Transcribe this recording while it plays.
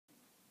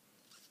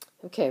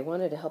Okay, I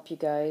wanted to help you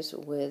guys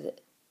with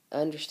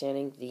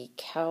understanding the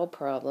cow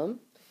problem,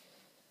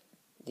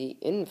 the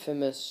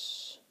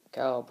infamous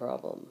cow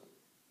problem.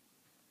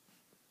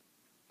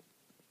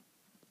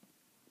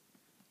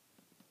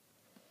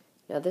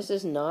 Now, this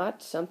is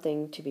not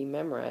something to be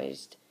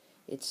memorized.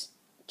 It's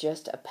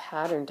just a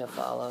pattern to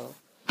follow,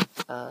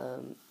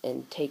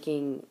 and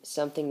taking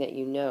something that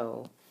you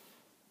know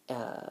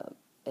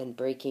and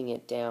breaking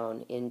it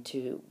down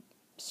into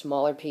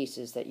smaller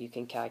pieces that you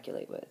can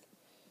calculate with.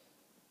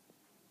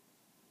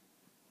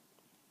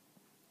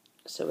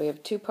 So we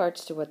have two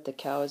parts to what the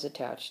cow is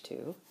attached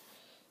to,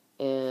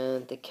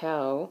 and the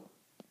cow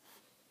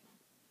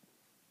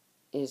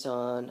is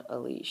on a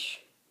leash.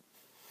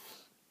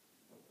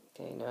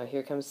 Okay, now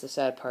here comes the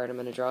sad part. I'm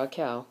going to draw a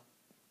cow.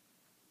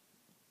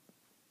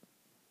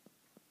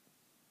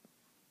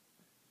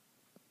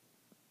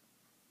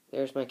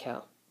 There's my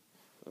cow.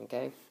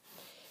 Okay,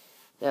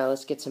 now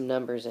let's get some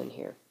numbers in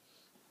here.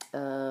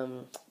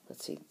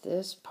 Let's see,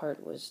 this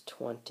part was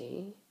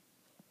 20.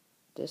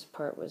 This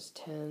part was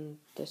 10.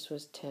 This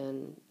was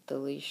 10. The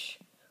leash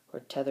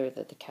or tether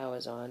that the cow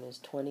is on is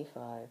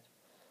 25.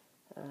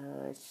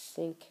 I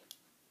think,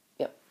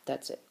 yep,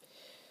 that's it.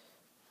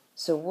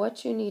 So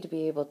what you need to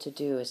be able to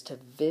do is to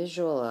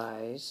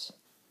visualize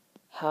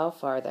how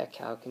far that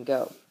cow can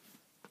go.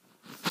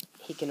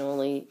 He can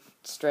only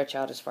stretch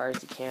out as far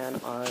as he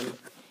can on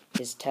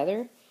his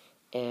tether,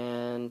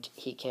 and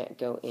he can't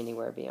go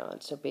anywhere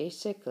beyond. So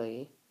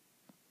basically,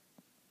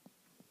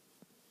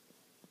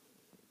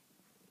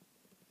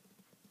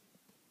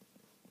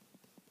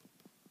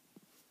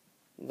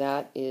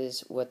 that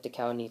is what the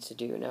cow needs to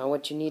do. Now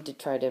what you need to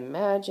try to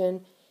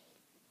imagine,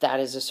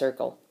 that is a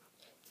circle.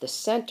 The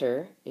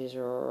center is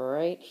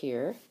right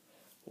here,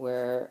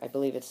 where I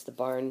believe it's the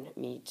barn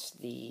meets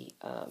the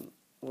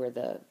where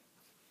the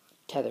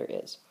tether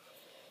is.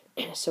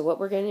 So what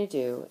we're going to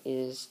do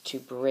is to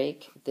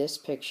break this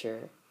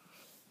picture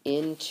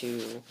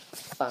into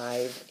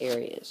 5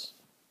 areas.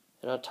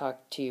 And I'll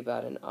talk to you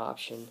about an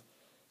option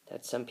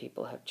that some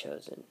people have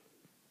chosen.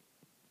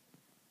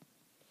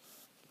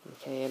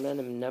 Okay, I'm going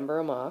to number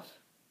them off.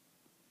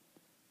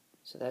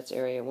 So that's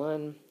area 1.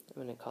 I'm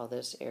going to call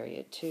this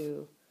area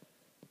 2,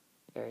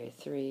 area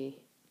 3,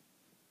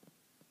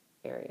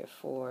 area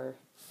 4,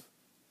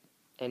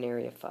 and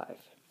area 5.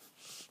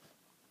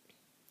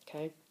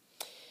 Okay?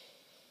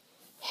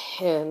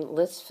 And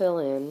let's fill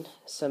in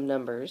some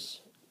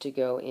numbers to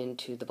go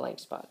into the blank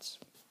spots.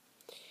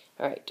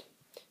 Alright,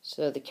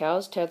 so the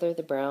cow's tether,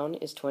 the brown,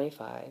 is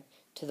 25.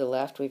 To the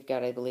left, we've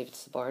got, I believe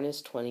it's the barn,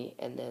 is 20,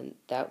 and then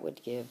that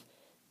would give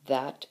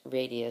that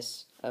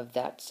radius of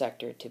that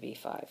sector to be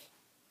 5.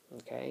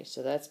 Okay,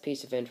 so that's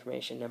piece of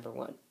information number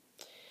 1.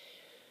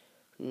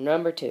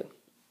 Number 2,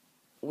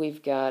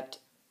 we've got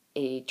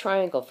a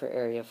triangle for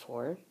area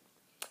 4,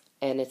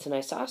 and it's an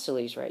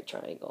isosceles right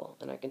triangle.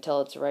 And I can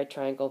tell it's a right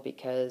triangle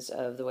because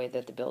of the way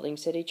that the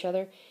buildings hit each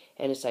other,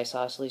 and it's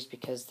isosceles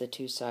because the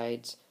two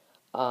sides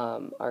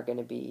are going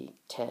to be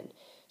 10.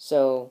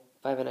 So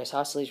if I have an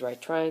isosceles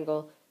right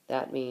triangle,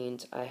 that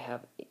means I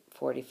have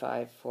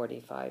 45,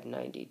 45,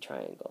 90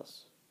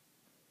 triangles.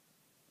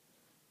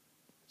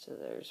 So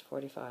there's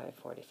 45,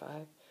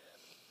 45.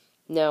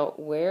 Now,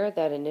 where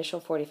that initial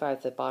 45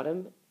 at the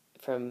bottom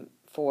from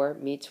 4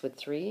 meets with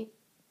 3,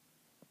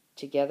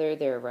 together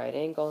they're right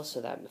angles,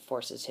 so that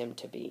forces him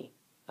to be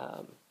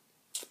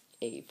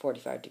a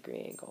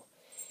 45-degree angle.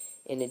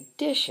 In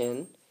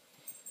addition,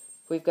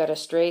 we've got a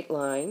straight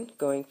line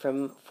going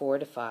from 4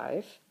 to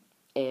 5,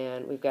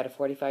 and we've got a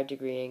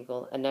 45-degree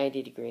angle, a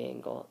 90-degree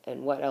angle,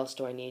 and what else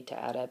do I need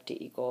to add up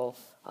to equal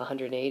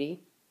 180?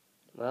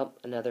 Well,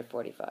 another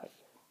 45.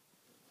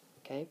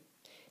 Okay?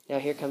 Now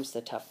here comes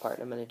the tough part.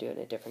 I'm going to do it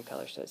in a different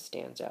color so it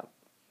stands out.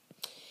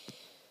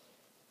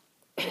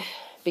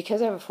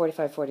 Because I have a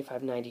 45,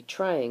 45, 90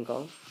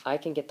 triangle, I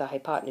can get the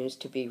hypotenuse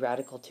to be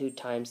radical 2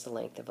 times the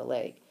length of a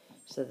leg.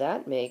 So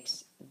that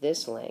makes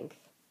this length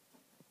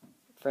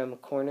from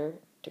corner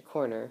to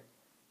corner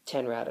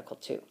 10 radical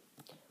 2.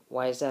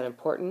 Why is that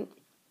important?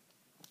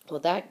 Well,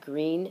 that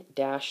green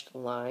dashed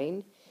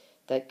line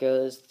that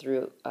goes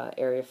through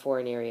area 4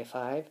 and area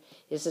 5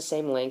 is the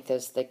same length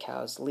as the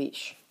cow's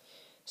leash.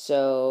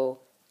 So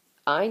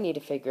I need to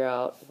figure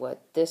out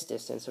what this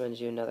distance, I'm going to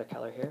do another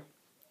color here,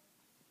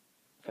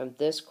 from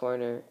this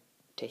corner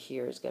to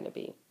here is going to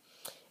be.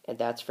 And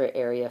that's for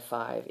area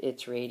 5,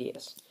 its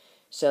radius.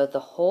 So the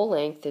whole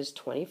length is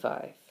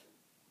 25.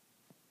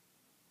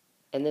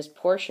 And this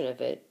portion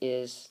of it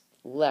is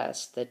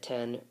less than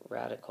 10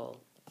 radical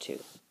 2.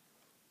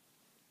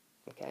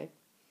 Okay?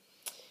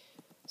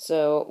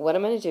 So what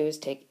I'm going to do is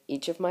take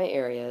each of my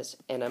areas,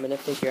 and I'm going to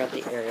figure out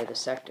the area of the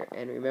sector.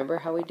 And remember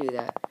how we do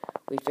that.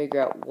 We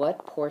figure out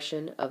what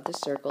portion of the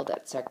circle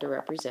that sector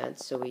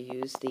represents, so we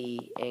use the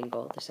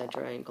angle, the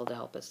center angle, to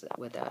help us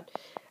with that.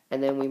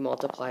 And then we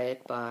multiply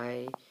it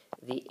by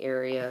the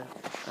area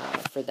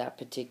for that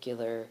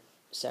particular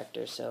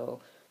sector,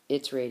 so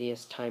its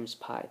radius times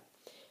pi.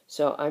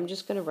 So I'm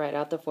just going to write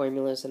out the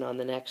formulas, and on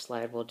the next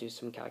slide we'll do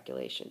some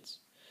calculations.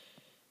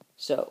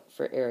 So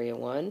for area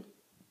 1,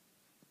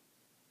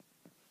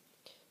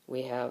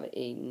 we have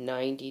a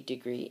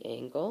 90-degree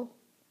angle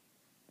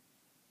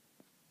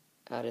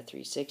out of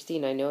 360.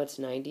 And I know it's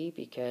 90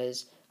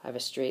 because I have a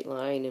straight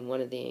line and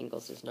one of the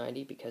angles is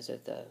 90 because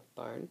of the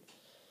barn.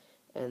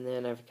 And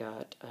then I've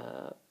got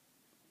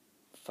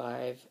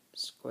 5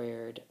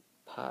 squared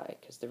pi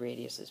because the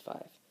radius is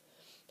 5.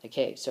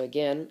 Okay, so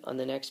again, on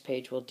the next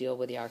page, we'll deal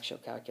with the actual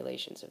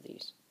calculations of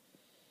these.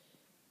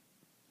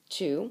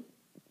 2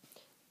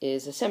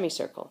 is a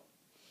semicircle.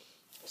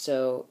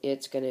 So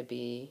it's going to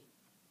be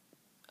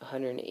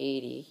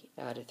 180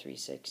 out of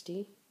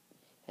 360,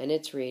 and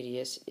its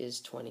radius is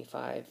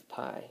 25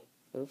 pi.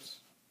 Oops,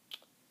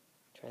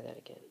 try that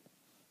again.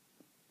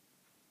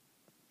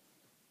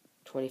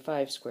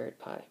 25 squared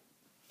pi.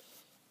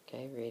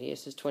 Okay,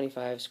 radius is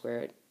 25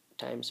 squared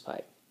times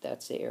pi.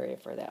 That's the area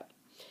for that.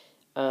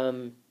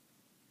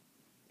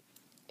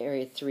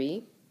 Area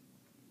 3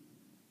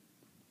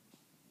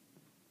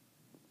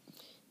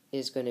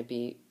 is going to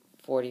be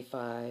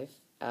 45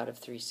 out of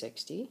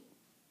 360,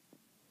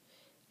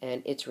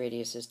 and its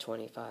radius is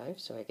 25,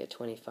 so I get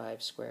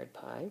 25 squared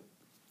pi.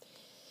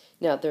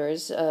 Now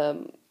there's,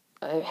 I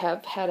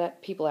have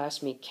had people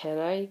ask me, can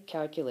I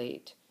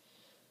calculate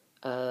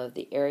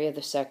the area of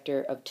the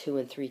sector of 2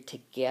 and 3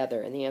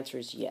 together? And the answer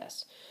is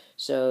yes.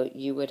 So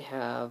you would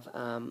have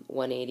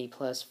 180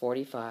 plus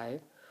 45,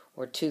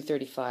 or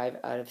 235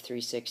 out of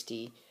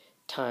 360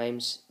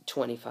 times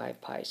 25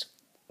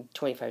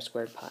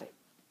 squared pi.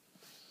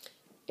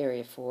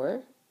 Area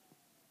 4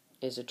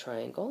 is a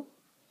triangle,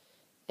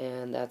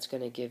 and that's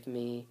going to give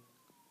me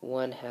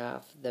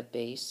 1/2 the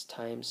base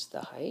times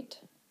the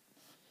height.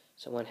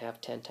 So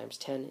 1/2 10 times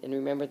 10. And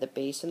remember, the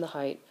base and the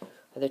height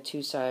are the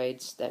two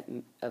sides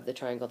of the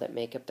triangle that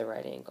make up the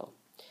right angle.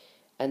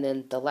 And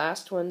then the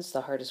last one's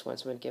the hardest one,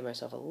 so I'm going to give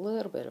myself a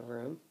little bit of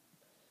room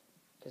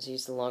because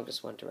he's the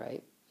longest one to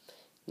write.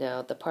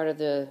 Now, the part of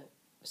the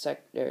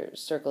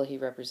circle he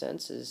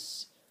represents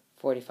is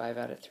 45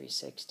 out of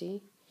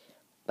 360,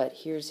 but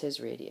here's his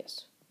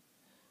radius.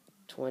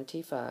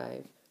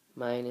 25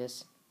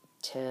 minus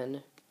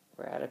 10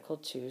 radical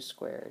 2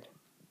 squared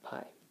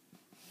pi.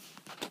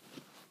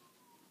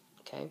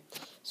 Okay,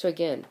 so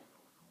again,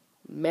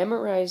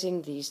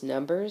 memorizing these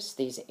numbers,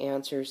 these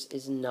answers,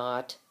 is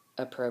not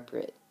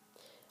appropriate.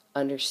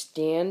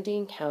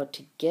 Understanding how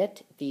to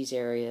get these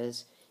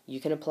areas, you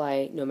can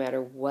apply no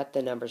matter what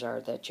the numbers are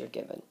that you're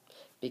given,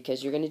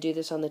 because you're going to do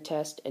this on the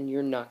test and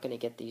you're not going to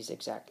get these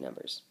exact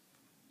numbers.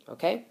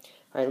 Okay?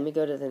 All right, let me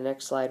go to the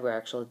next slide where I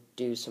actually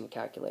do some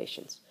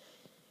calculations.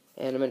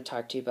 And I'm going to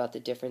talk to you about the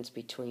difference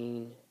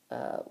between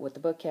what the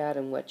book had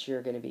and what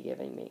you're going to be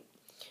giving me.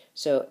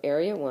 So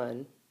area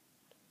 1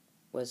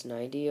 was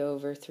 90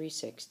 over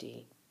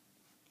 360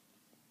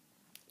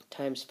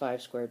 times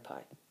 5 squared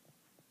pi.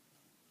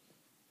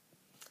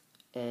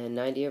 And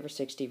 90 over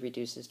 60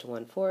 reduces to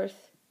 1/4.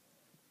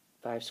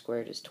 5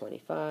 squared is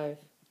 25.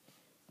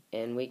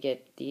 And we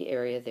get the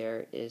area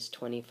there is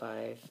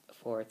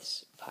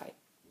 25/4 pi.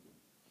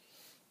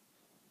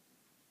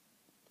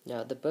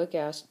 Now, the book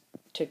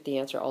took the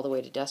answer all the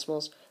way to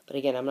decimals, but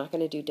again, I'm not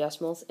going to do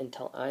decimals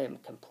until I am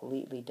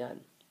completely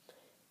done.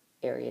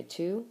 Area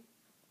 2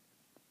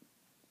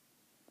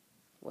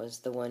 was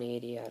the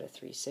 180 out of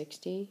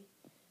 360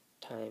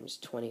 times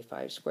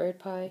 25 squared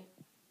pi,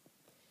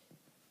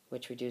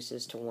 which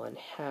reduces to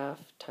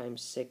 1/2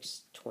 times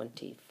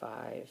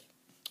 625.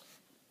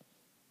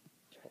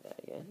 Try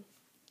that again.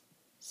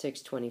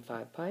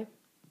 625 pi,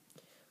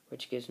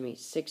 which gives me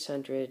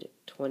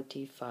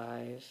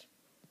 625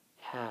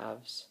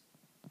 halves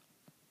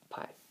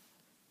pi.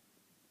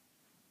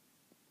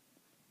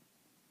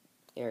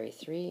 Area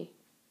 3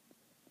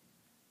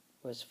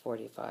 was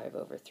 45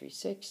 over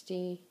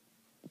 360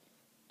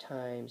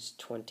 times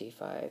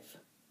 25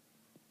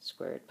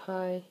 squared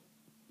pi.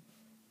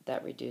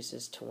 That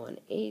reduces to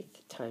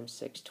 1/8 times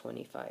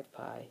 625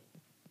 pi,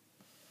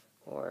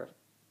 or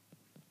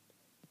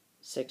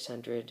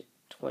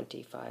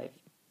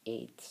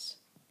 625/8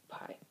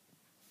 pi.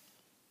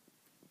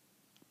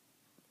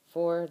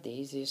 For the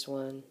easiest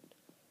one,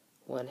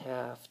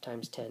 1/2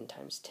 times 10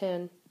 times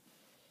 10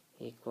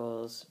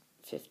 equals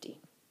 50.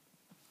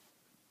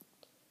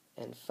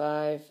 And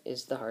 5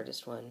 is the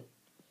hardest one.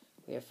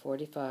 We have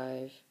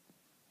 45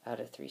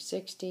 out of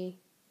 360,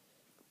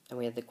 and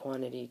we have the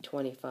quantity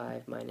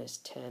 25 minus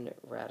 10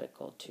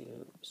 radical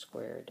 2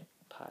 squared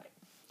pi.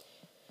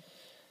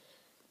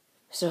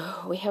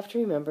 So we have to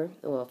remember,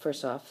 well,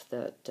 first off,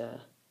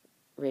 that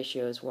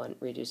ratio is 1,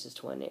 reduces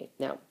to 1/8.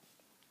 Now,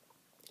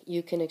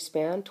 you can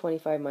expand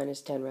 25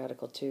 minus 10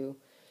 radical 2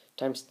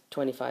 times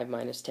 25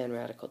 minus 10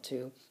 radical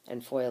 2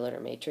 and FOIL it or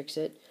matrix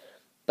it,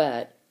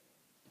 but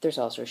there's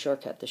also a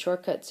shortcut. The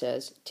shortcut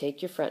says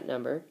take your front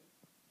number,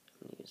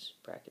 I'm going to use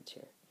brackets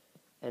here,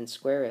 and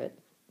square it,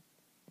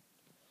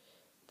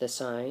 the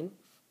sign,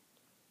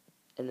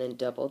 and then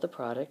double the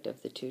product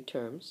of the two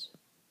terms,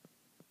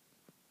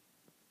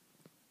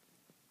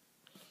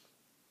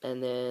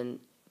 and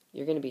then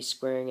you're going to be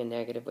squaring a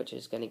negative, which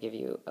is going to give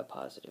you a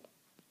positive.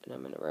 And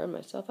I'm going to run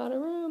myself out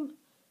of room.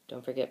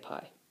 Don't forget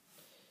pi.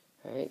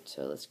 Alright,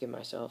 so let's give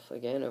myself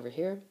again over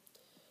here.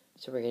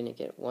 So we're going to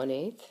get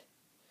 1/8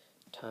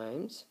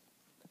 times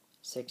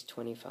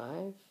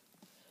 625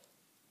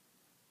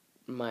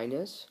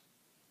 minus,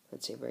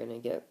 let's see, we're going to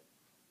get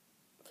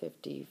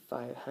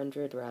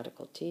 5,500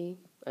 radical 2,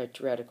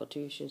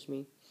 excuse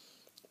me,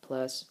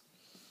 plus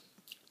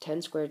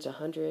 10 squared is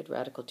 100,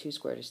 radical 2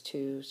 squared is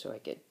 2, so I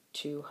get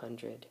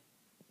 200,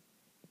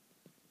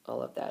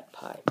 all of that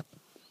pi.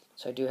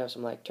 So I do have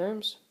some like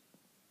terms.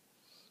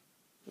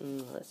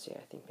 Let's see,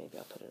 I think maybe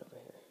I'll put it over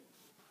here.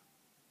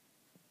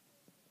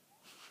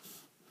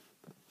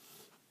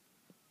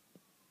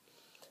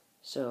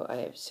 So I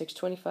have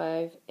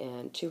 625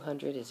 and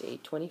 200 is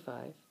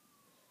 825.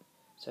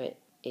 So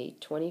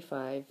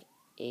 825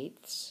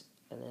 eighths,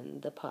 and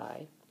then the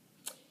pi,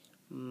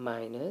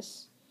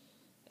 minus,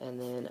 and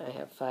then I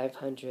have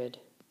 500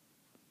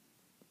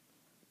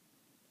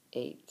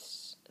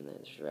 eighths, and then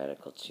there's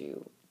radical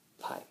 2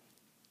 pi.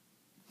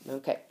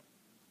 Okay.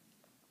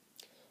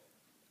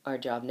 Our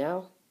job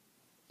now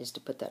is to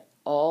put that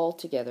all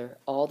together,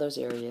 all those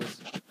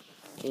areas,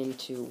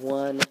 into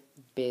one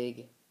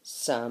big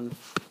sum,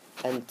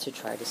 and to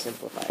try to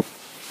simplify.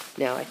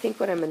 Now, I think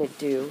what I'm going to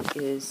do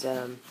is,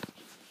 I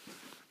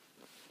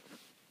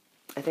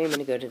think I'm going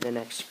to go to the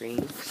next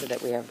screen so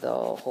that we have the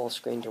whole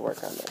screen to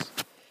work on this.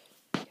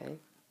 Okay.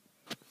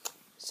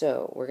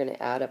 So we're going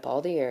to add up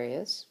all the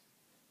areas,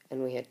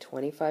 and we had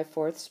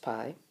 25/4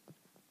 pi.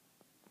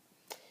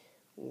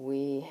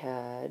 We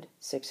had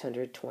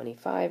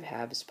 625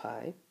 halves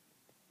pi.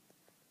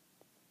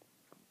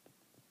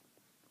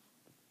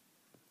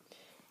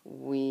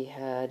 We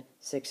had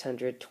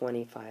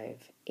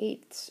 625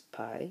 eighths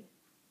pi.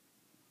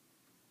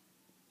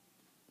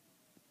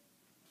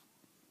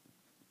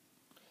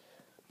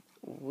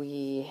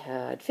 We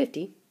had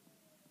 50,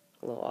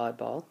 a little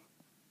oddball.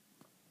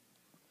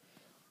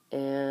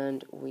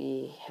 And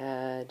we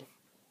had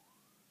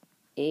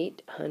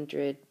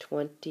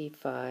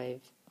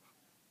 825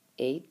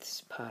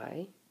 eighths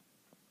pi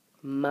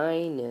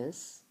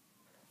minus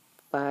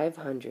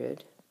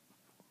 500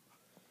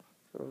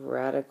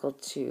 radical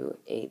 2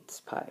 eighths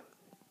pi.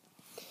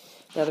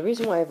 Now the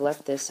reason why I've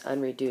left this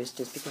unreduced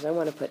is because I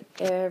want to put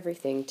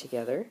everything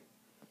together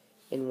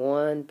in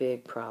one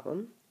big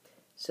problem.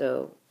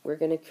 So we're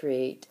going to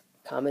create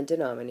common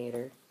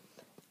denominator,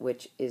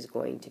 which is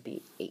going to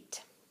be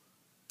 8.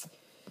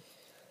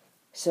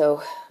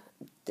 So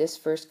this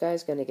first guy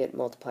is going to get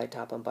multiplied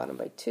top and bottom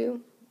by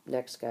 2.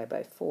 Next guy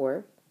by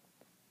 4.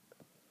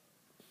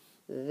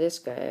 This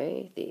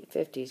guy, the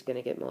 50, is going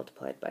to get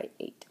multiplied by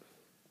 8.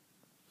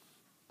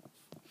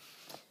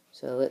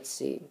 So let's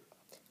see.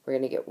 We're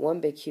going to get one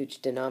big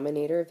huge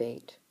denominator of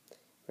 8.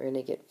 We're going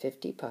to get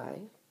 50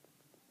 pi.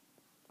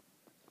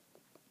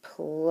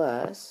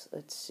 Plus,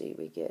 let's see,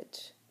 we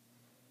get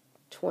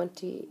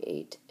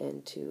 28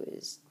 and 2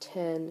 is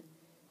 10.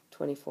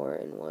 24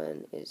 and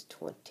 1 is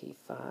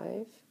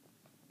 25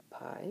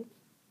 pi.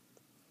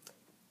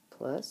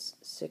 Plus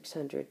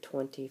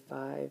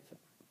 625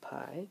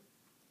 pi.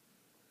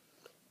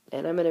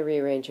 And I'm going to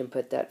rearrange and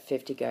put that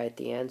 50 guy at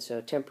the end,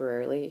 so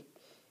temporarily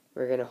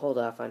we're going to hold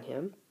off on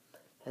him.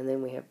 And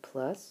then we have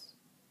plus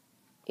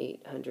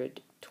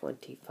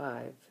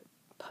 825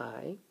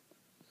 pi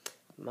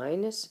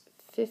minus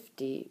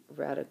 50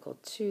 radical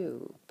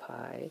 2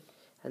 pi,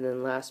 and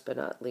then last but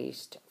not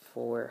least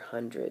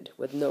 400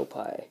 with no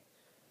pi.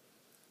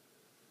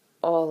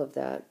 All of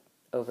that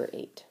over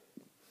 8.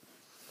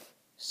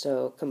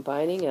 So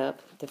combining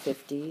up the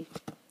 50,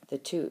 the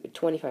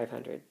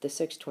 2500, the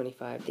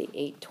 625, the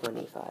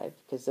 825,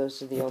 because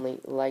those are the only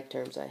like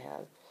terms I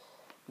have,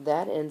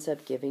 that ends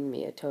up giving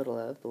me a total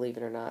of, believe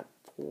it or not,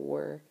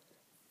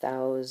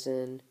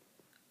 4,000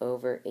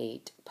 over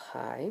 8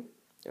 pi,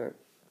 or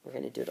we're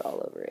going to do it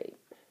all over 8.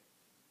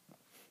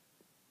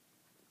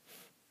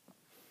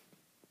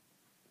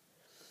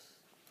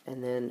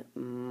 And then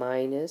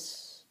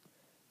minus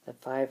the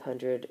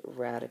 500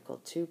 radical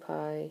 2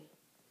 pi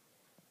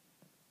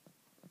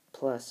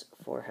plus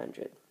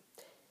 400.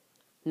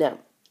 Now,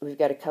 we've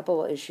got a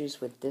couple of issues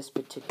with this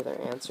particular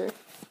answer.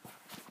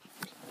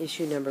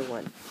 Issue number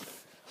 1.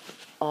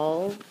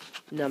 All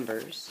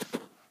numbers,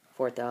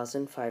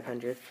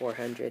 4,500,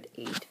 400,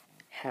 8,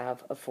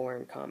 have a 4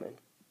 in common.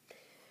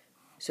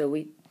 So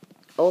we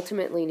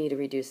ultimately need to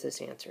reduce this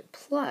answer.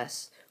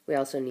 Plus, we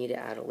also need to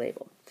add a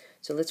label.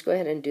 So let's go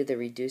ahead and do the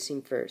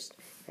reducing first.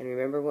 And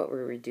remember what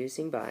we're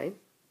reducing by.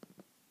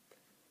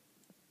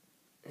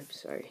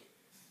 Oops, sorry.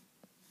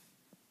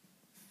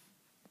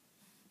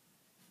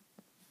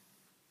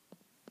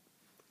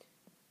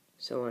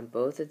 So on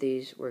both of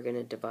these, we're going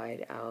to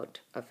divide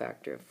out a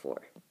factor of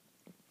 4.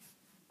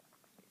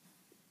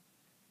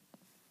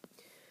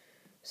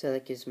 So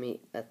that gives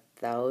me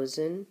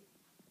 1,000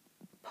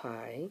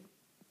 pi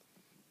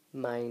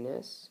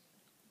minus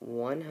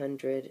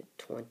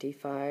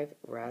 125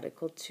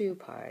 radical 2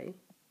 pi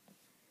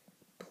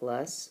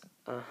plus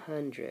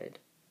 100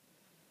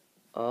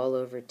 all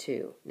over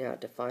 2. Now,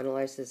 to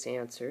finalize this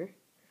answer,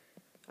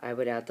 I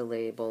would add the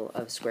label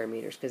of square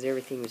meters, because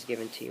everything was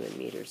given to you in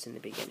meters in the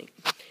beginning.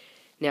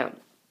 Now,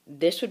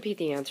 this would be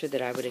the answer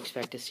that I would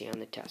expect to see on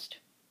the test.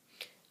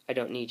 I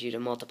don't need you to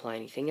multiply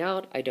anything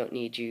out. I don't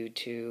need you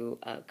to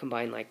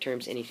combine like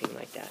terms, anything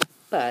like that.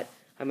 But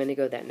I'm going to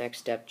go that next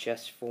step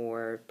just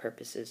for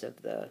purposes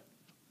of the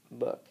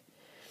book.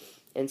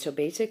 And so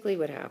basically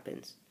what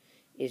happens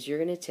is you're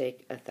going to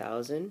take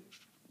 1,000.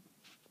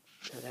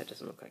 No, that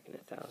doesn't look like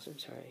 1,000,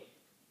 sorry.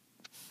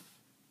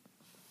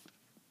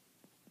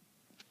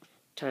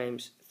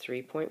 Times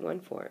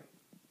 3.14.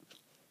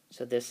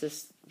 So this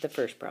is the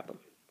first problem.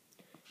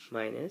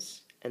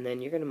 Minus, and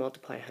then you're going to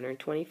multiply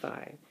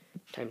 125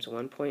 times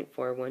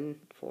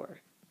 1.414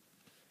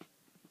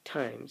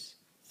 times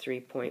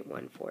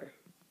 3.14.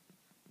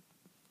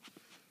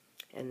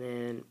 And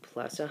then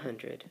plus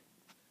 100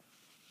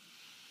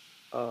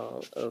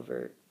 all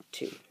over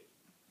 2.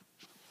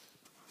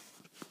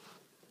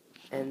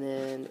 And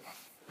then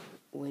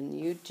when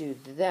you do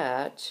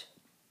that,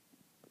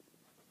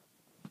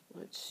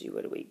 let's see,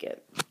 what do we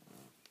get?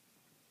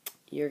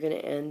 You're going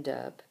to end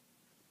up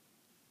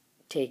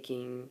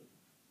taking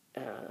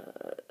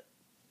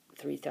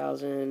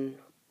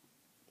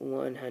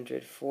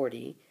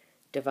 3,140,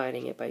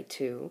 dividing it by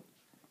 2,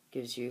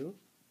 gives you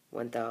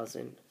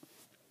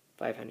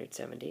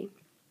 1,570.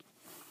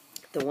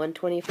 The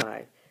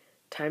 125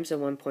 times the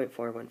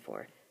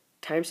 1.414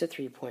 times the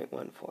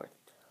 3.14,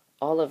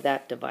 all of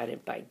that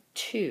divided by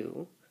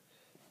 2,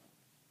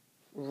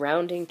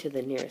 rounding to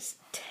the nearest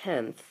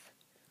tenth,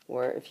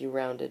 or if you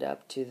round it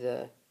up to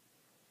the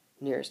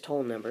nearest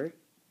whole number,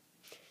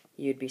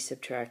 you'd be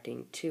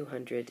subtracting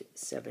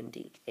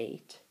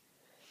 278.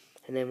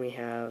 And then we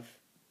have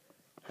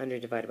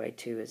 100 divided by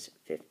 2 is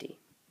 50.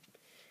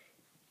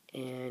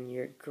 And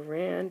your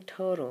grand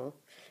total,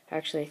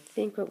 actually I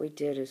think what we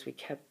did is we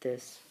kept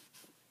this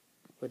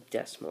with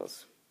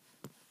decimals.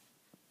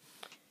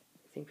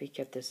 I think we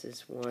kept this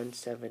as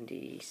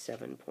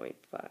 177.5.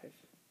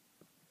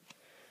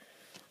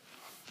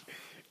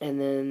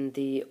 And then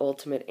the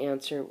ultimate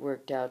answer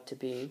worked out to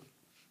be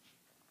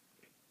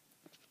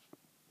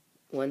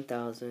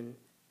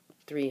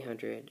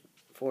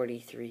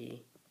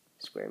 1,343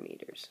 square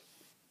meters.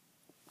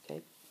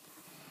 Okay?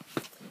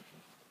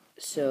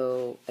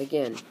 So,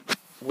 again,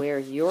 where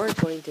you're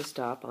going to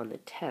stop on the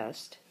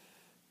test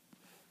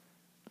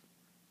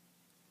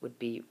would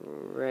be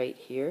right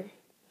here,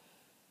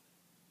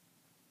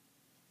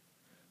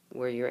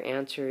 where your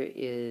answer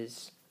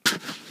is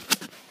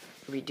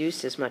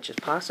reduced as much as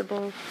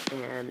possible,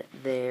 and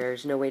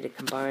there's no way to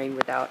combine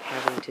without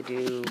having to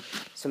do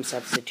some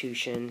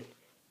substitution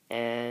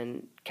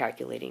and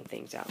calculating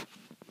things out.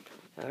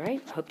 All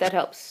right, hope that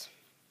helps.